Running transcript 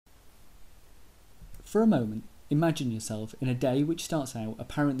For a moment, imagine yourself in a day which starts out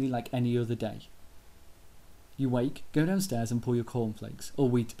apparently like any other day. You wake, go downstairs and pour your cornflakes, or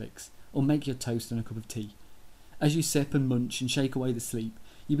Weetabix, or make your toast and a cup of tea. As you sip and munch and shake away the sleep,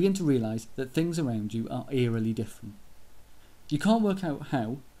 you begin to realise that things around you are eerily different. You can't work out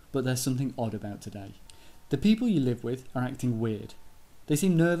how, but there's something odd about today. The people you live with are acting weird. They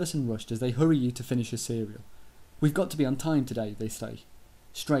seem nervous and rushed as they hurry you to finish your cereal. "We've got to be on time today," they say.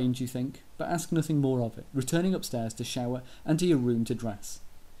 Strange, you think, but ask nothing more of it, returning upstairs to shower and to your room to dress.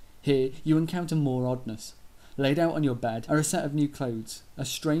 Here you encounter more oddness. Laid out on your bed are a set of new clothes, a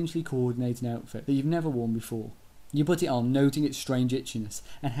strangely coordinated outfit that you've never worn before. You put it on, noting its strange itchiness,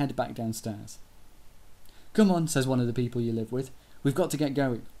 and head back downstairs. "Come on," says one of the people you live with. "We've got to get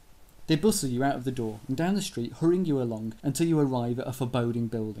going." They bustle you out of the door and down the street, hurrying you along until you arrive at a foreboding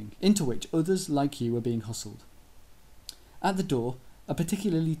building, into which others like you are being hustled. At the door, a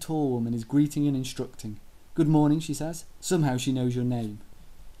particularly tall woman is greeting and instructing. "Good morning," she says. Somehow she knows your name.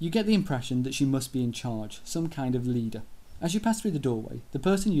 You get the impression that she must be in charge, some kind of leader. As you pass through the doorway, the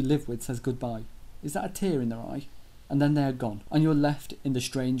person you live with says goodbye. Is that a tear in their eye? And then they are gone, and you're left in the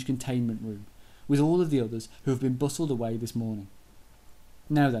strange containment room, with all of the others who have been bustled away this morning.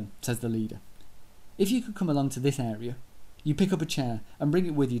 "Now then," says the leader, "if you could come along to this area." You pick up a chair and bring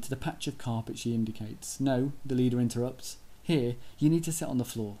it with you to the patch of carpet she indicates. "No," the leader interrupts. "Here, you need to sit on the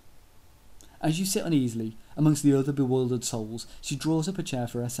floor." As you sit uneasily amongst the other bewildered souls, she draws up a chair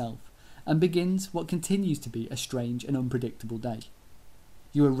for herself, and begins what continues to be a strange and unpredictable day.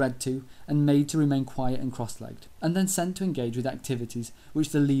 You are read to and made to remain quiet and cross-legged, and then sent to engage with activities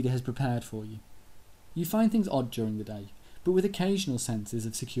which the leader has prepared for you. You find things odd during the day, but with occasional senses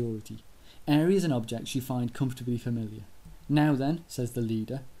of security. Areas and objects you find comfortably familiar. "Now then," says the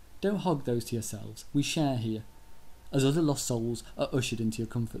leader, "don't hog those to yourselves, we share here," as other lost souls are ushered into your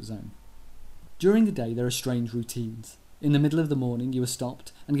comfort zone. During the day there are strange routines. In the middle of the morning you are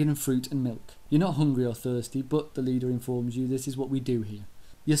stopped and given fruit and milk. You're not hungry or thirsty, but the leader informs you this is what we do here.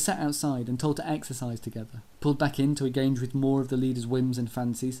 You're sat outside and told to exercise together, pulled back in to engage with more of the leader's whims and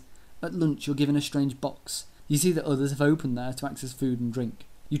fancies. At lunch you're given a strange box. You see that others have opened there to access food and drink.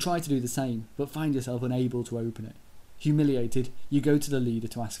 You try to do the same, but find yourself unable to open it. Humiliated, you go to the leader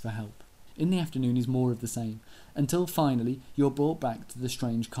to ask for help. In the afternoon is more of the same, until finally you're brought back to the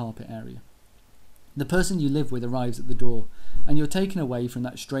strange carpet area. The person you live with arrives at the door, and you're taken away from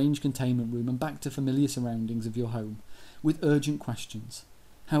that strange containment room and back to familiar surroundings of your home, with urgent questions.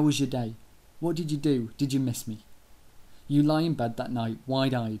 How was your day? What did you do? Did you miss me? You lie in bed that night,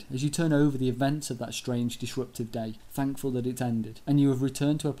 wide-eyed, as you turn over the events of that strange, disruptive day, thankful that it's ended, and you have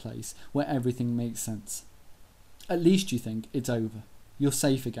returned to a place where everything makes sense. At least you think it's over. You're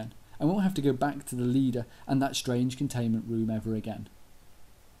safe again, and won't have to go back to the leader and that strange containment room ever again.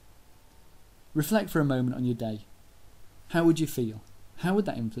 Reflect for a moment on your day. How would you feel? How would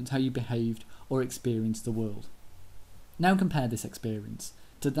that influence how you behaved or experienced the world? Now compare this experience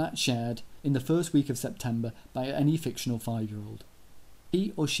to that shared in the first week of September by any fictional 5-year-old.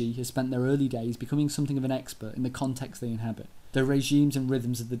 He or she has spent their early days becoming something of an expert in the context they inhabit, the regimes and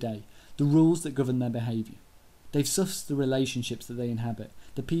rhythms of the day, the rules that govern their behaviour. They've sussed the relationships that they inhabit,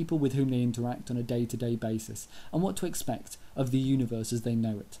 the people with whom they interact on a day-to-day basis, and what to expect of the universe as they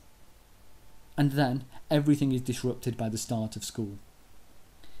know it. And then, everything is disrupted by the start of school.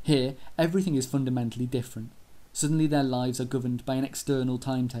 Here, everything is fundamentally different. Suddenly their lives are governed by an external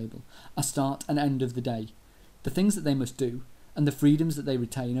timetable, a start and end of the day. The things that they must do, and the freedoms that they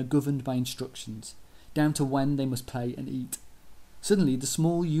retain are governed by instructions, down to when they must play and eat. Suddenly the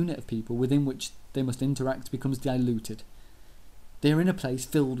small unit of people within which they must interact becomes diluted. They are in a place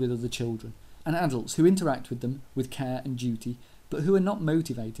filled with other children, and adults who interact with them with care and duty, but who are not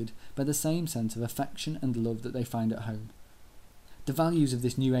motivated by the same sense of affection and love that they find at home. The values of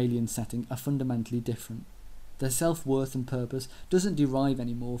this new alien setting are fundamentally different. Their self-worth and purpose doesn't derive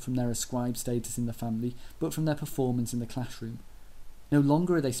anymore from their ascribed status in the family, but from their performance in the classroom. No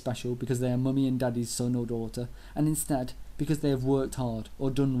longer are they special because they are mummy and daddy's son or daughter, and instead because they have worked hard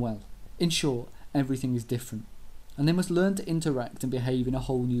or done well. In short, everything is different, and they must learn to interact and behave in a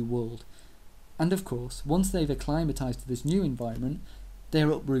whole new world. And of course, once they've acclimatised to this new environment, they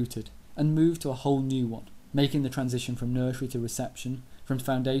are uprooted and moved to a whole new one, making the transition from nursery to reception, from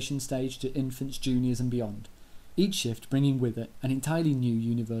foundation stage to infants, juniors and beyond. Each shift bringing with it an entirely new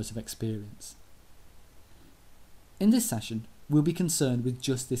universe of experience. In this session, we'll be concerned with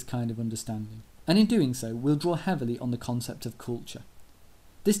just this kind of understanding, and in doing so, we'll draw heavily on the concept of culture.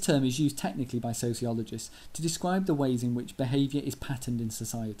 This term is used technically by sociologists to describe the ways in which behaviour is patterned in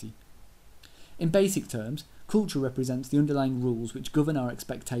society. In basic terms, culture represents the underlying rules which govern our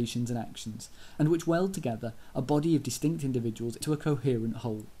expectations and actions, and which weld together a body of distinct individuals into a coherent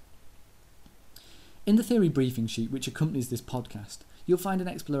whole. In the theory briefing sheet which accompanies this podcast, you'll find an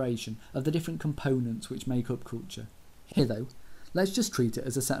exploration of the different components which make up culture. Here though, let's just treat it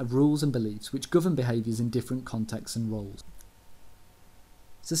as a set of rules and beliefs which govern behaviours in different contexts and roles.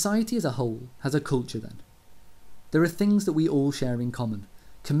 Society as a whole has a culture then. There are things that we all share in common,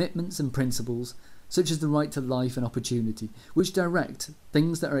 commitments and principles, such as the right to life and opportunity, which direct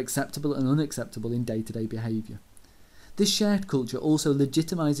things that are acceptable and unacceptable in day-to-day behaviour. This shared culture also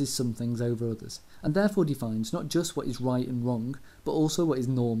legitimises some things over others, and therefore defines not just what is right and wrong, but also what is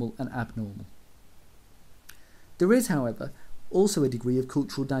normal and abnormal. There is, however, also a degree of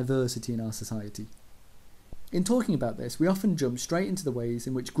cultural diversity in our society. In talking about this, we often jump straight into the ways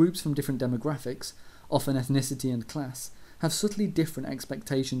in which groups from different demographics, often ethnicity and class, have subtly different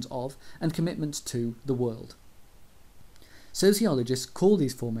expectations of and commitments to the world. Sociologists call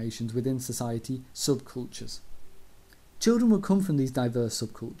these formations within society subcultures. Children will come from these diverse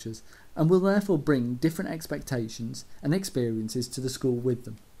subcultures and will therefore bring different expectations and experiences to the school with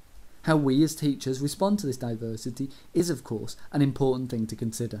them. How we as teachers respond to this diversity is, of course, an important thing to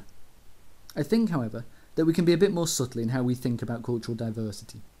consider. I think, however, that we can be a bit more subtle in how we think about cultural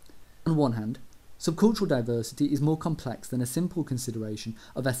diversity. On one hand, subcultural diversity is more complex than a simple consideration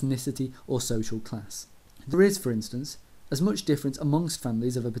of ethnicity or social class. There is, for instance, as much difference amongst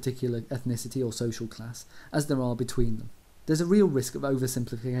families of a particular ethnicity or social class as there are between them. There's a real risk of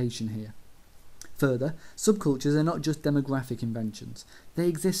oversimplification here. Further, subcultures are not just demographic inventions, they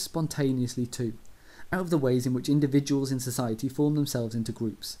exist spontaneously too, out of the ways in which individuals in society form themselves into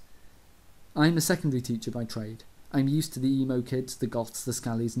groups. I'm a secondary teacher by trade. I'm used to the emo kids, the goths, the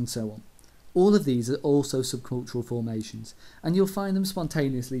scallies and so on. All of these are also subcultural formations, and you'll find them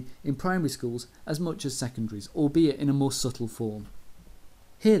spontaneously in primary schools as much as secondaries, albeit in a more subtle form.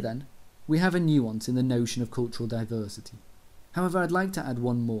 Here then, we have a nuance in the notion of cultural diversity. However, I'd like to add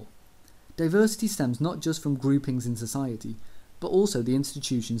one more. Diversity stems not just from groupings in society, but also the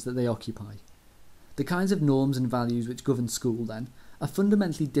institutions that they occupy. The kinds of norms and values which govern school, then, are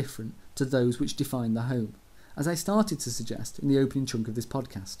fundamentally different to those which define the home, as I started to suggest in the opening chunk of this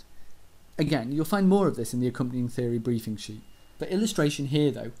podcast. Again, you'll find more of this in the accompanying theory briefing sheet. For illustration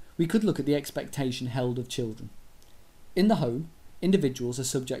here, though, we could look at the expectation held of children. In the home, individuals are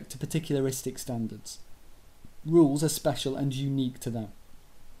subject to particularistic standards. Rules are special and unique to them.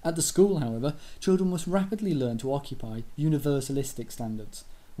 At the school, however, children must rapidly learn to occupy universalistic standards,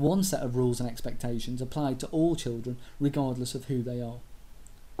 one set of rules and expectations applied to all children regardless of who they are.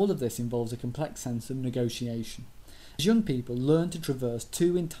 All of this involves a complex sense of negotiation, as young people learn to traverse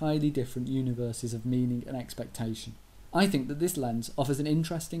two entirely different universes of meaning and expectation. I think that this lens offers an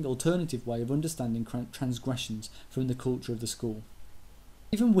interesting alternative way of understanding transgressions from the culture of the school.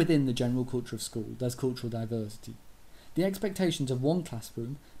 Even within the general culture of school, there's cultural diversity. The expectations of one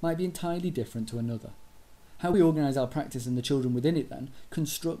classroom might be entirely different to another. How we organise our practice and the children within it then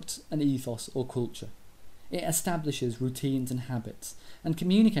constructs an ethos or culture. It establishes routines and habits and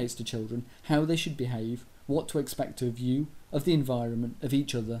communicates to children how they should behave, what to expect of you, of the environment, of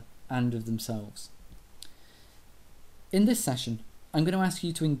each other and of themselves. In this session, I'm going to ask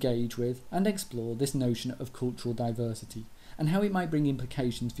you to engage with and explore this notion of cultural diversity and how it might bring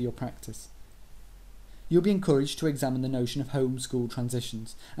implications for your practice. You'll be encouraged to examine the notion of home-school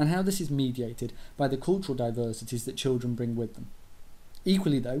transitions and how this is mediated by the cultural diversities that children bring with them.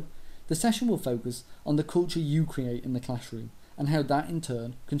 Equally though, the session will focus on the culture you create in the classroom and how that in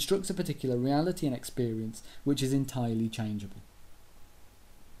turn constructs a particular reality and experience which is entirely changeable.